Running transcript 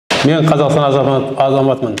Мен Қазақстан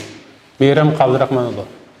азаматымын. Мейрам Қабдырахманұлы.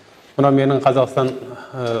 Мына менің Қазақстан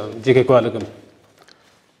жеке куәлігім.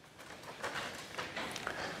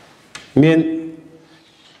 Мен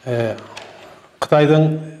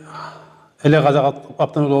Қытайдың Іле Қазақ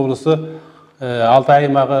автономиялы облысы Алтай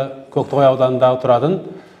аймағы Көктоғай ауданындағы тұратын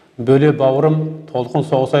бөле бауырым Толқын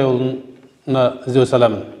Соғысайұлына іздеу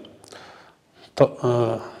саламын.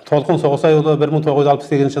 Толқын Соғысайұлы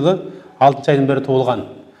 1968 жылы 6 айдан бері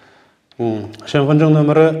туылған. Шенхунжың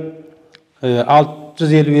нөмірі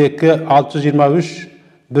 652, 623,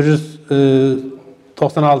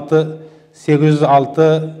 196,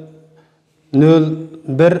 806, 01,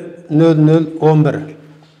 0011.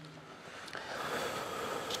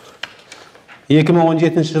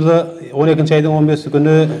 2017 жылы 12 айдың 15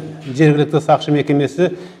 күні жергілікті сақшы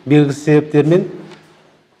мекемесі белгісіз себептермен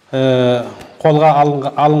қолға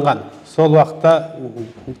алынған. Сол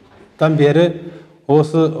уақыттан бері ол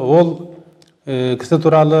кісі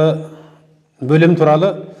туралы, бөлім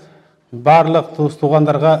туралы барлық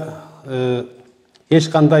туыс-туғандарға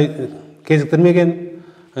ешқандай кезіктірмеген,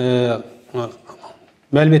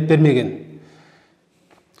 мәлімет бермеген.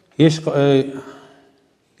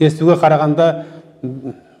 Естуге қарағанда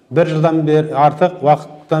бір жылдан бері артық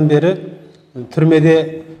уақыттан бері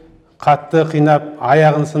түрмеде қатты қинап,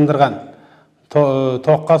 аяғын сындырған,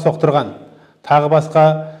 тоққа соқтырған, тағы басқа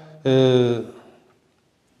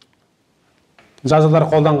жазалар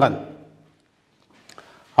қолданған,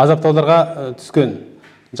 азаптауларға түскен,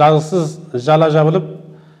 жазықсыз жала жабылып,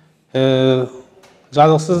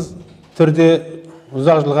 жазықсыз түрде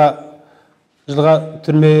ұзақ жылға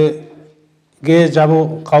түрмеге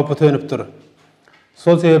жабу қаупі төніп тұр.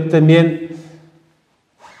 Сол себепті мен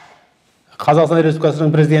Қазақстан Республикасының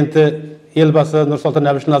президенті елбасы Нұрсұлтан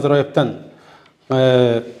Әбішұлы Назарбаевтан,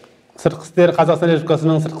 Қазақстан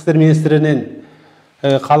Республикасының сыртқы істер министрінен,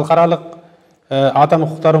 халықаралық адам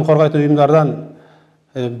құқықтарын қорғайтын ұйымдардан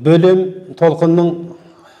бөлім Толқынның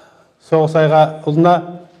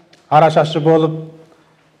Соғысайұлына арашашы болып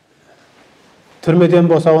түрмеден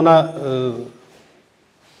босатуына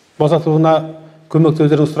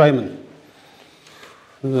көмектесулерін сұраймын.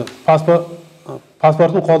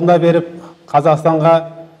 Паспортын қолына беріп,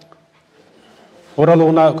 Қазақстанға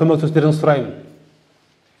оралуына көмектесулерін сұраймын.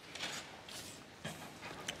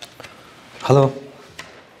 Hello.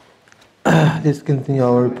 Let's continue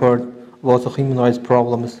our report about the human rights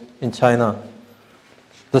problems in China.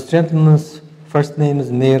 The gentleman's first name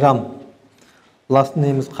is Meiram, last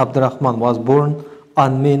name is Abdurrahman, was born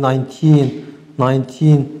on May 19,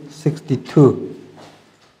 1962.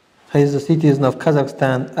 He is a citizen of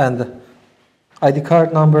Kazakhstan and ID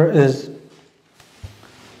card number is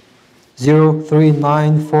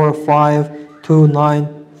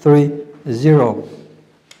 039452930.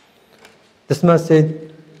 This man said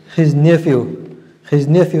his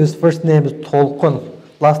nephew's first name is Tolqun,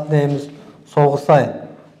 last name is Soğusay,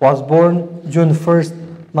 was born June 1st,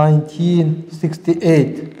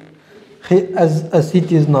 1968. He is a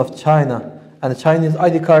citizen of China, and the Chinese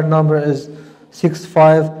ID card number is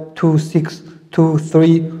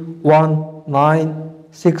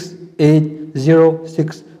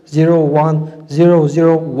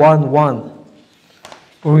 652623196806010011,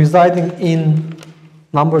 residing in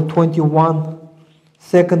number 21,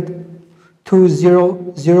 2nd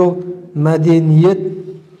 200 Madaniyat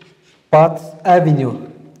Bats Avenue,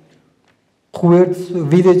 Atajurt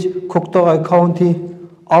Village, Koktogay County,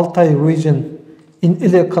 Altai Region, in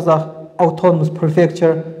Ille Kazakh Autonomous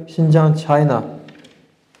Prefecture, Xinjiang, China.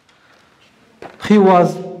 He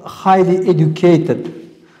was highly educated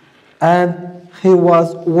and he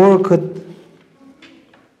was worked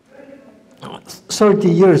 30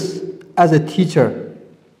 years as a teacher.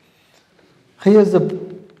 He is a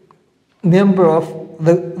member of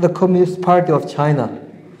the Communist Party of China.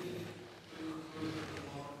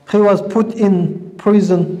 He was put in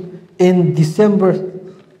prison in December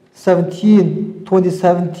 17,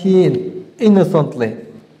 2017, innocently.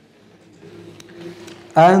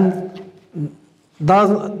 And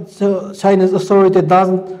China's authority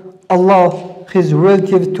doesn't allow his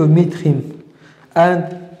relatives to meet him.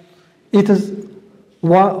 And it is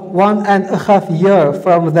 1.5 years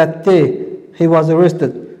from that day he was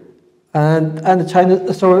arrested. And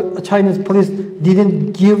Chinese police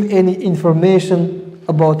didn't give any information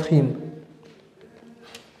about him.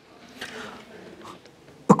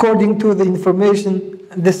 According to the information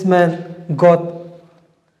this man got,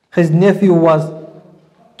 his nephew was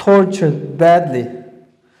tortured badly.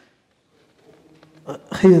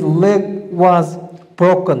 His leg was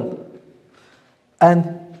broken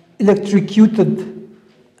and electrocuted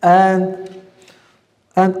and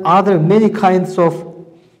other many kinds of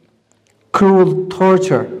cruel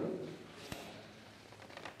torture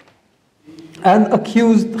and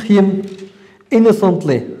accused him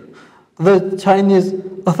innocently. The Chinese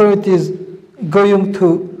authorities going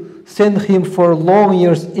to send him for long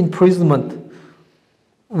years imprisonment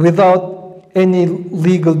without any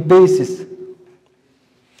legal basis.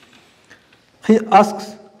 He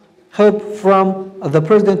asks help from the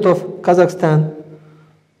president of Kazakhstan,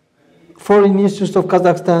 foreign ministers of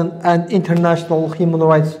Kazakhstan, and international human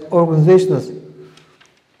rights organizations.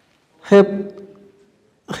 Help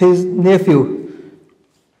his nephew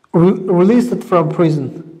released from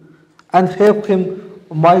prison and help him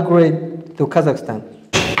migrate to Kazakhstan.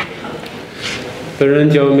 本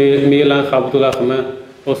人叫米兰哈布杜拉赫曼，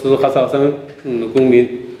我是哈萨克斯公民。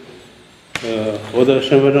我的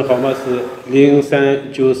身份证号码是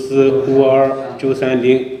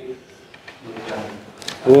0394529330。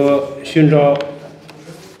我寻找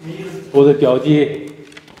我的表弟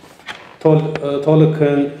托勒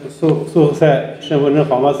肯苏塞，身份证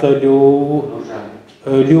号码是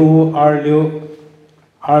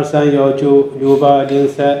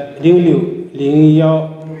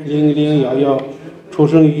65262319680306010011，出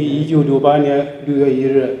生于1968年6月1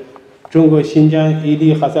日，中国新疆伊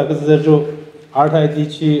犁哈萨克斯特州阿尔泰地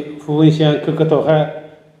区富温县可可托海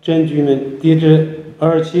镇居民，地址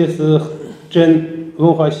274镇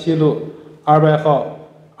文化西路200号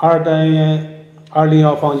2单元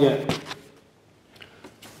201房间。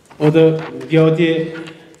我的表弟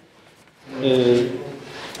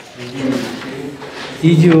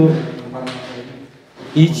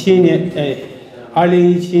2017年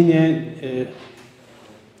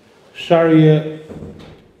12月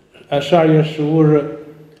15日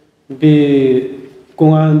被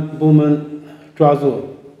公安部门抓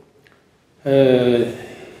住，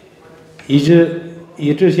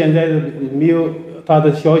一直现在没有他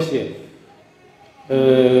的消息，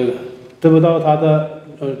得不到他的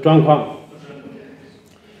状况。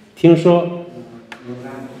听说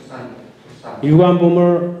有关部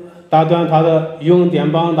门打断他的用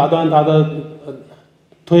电棒打断他的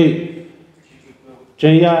腿，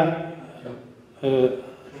镇压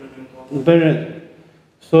本人，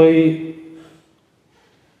所以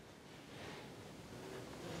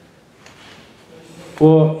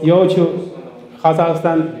我要求哈萨克斯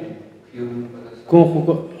坦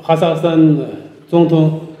总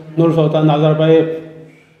统努尔苏丹纳扎尔巴耶夫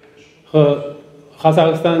和哈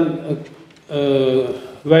萨克斯坦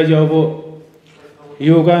外交部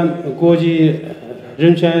有关国际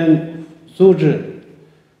人权组织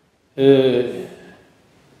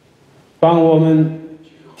帮我们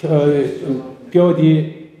表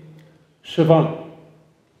弟释放，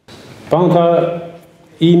帮他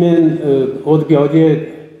移民我的表弟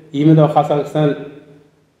移民到哈萨克斯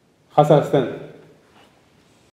坦。